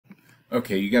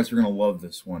Okay, you guys are going to love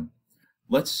this one.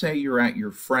 Let's say you're at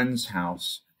your friend's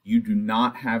house, you do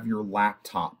not have your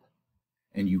laptop,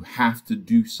 and you have to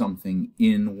do something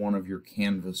in one of your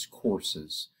Canvas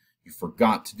courses. You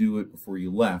forgot to do it before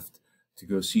you left to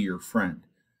go see your friend.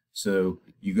 So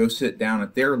you go sit down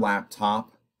at their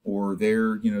laptop or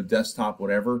their desktop,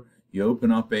 whatever. You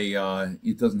open up a,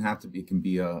 it doesn't have to be, it can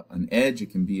be an Edge, it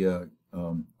can be a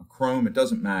Chrome, it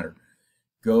doesn't matter.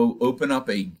 Go open up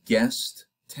a guest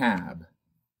tab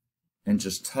and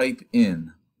just type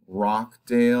in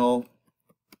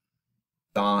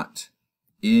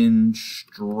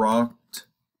rockdale.instruct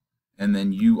and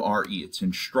then URE. It's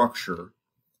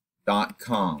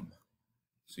instructure.com.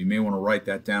 So you may want to write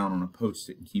that down on a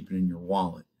post-it and keep it in your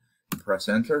wallet. Press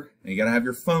enter, and you got to have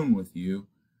your phone with you.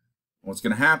 What's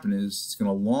going to happen is it's going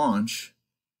to launch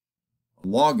a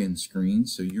login screen.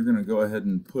 So you're going to go ahead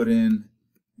and put in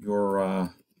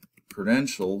your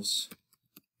credentials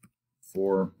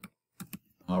for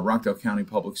Rockdale County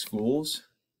Public Schools,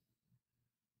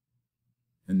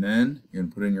 and then you're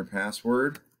going to put in your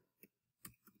password.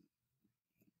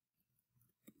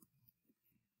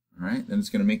 All right, then it's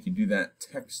going to make you do that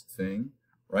text thing,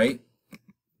 right?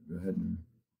 Go ahead and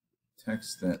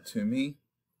text that to me.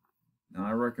 Now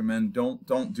I recommend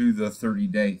don't do the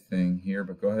 30-day thing here,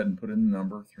 but go ahead and put in the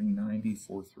number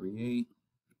 390-438.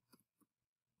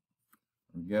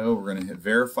 There we go. We're going to hit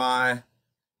verify.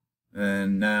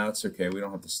 And now it's okay. We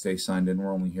don't have to stay signed in.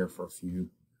 We're only here for a few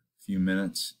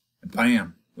minutes. And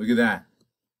bam! Look at that.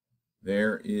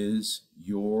 There is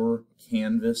your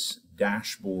Canvas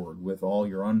dashboard with all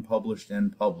your unpublished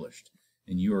and published.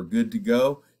 And you are good to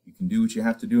go. You can do what you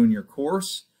have to do in your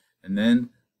course. And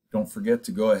then don't forget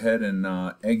to go ahead and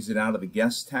exit out of the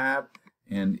guest tab.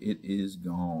 And it is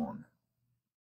gone.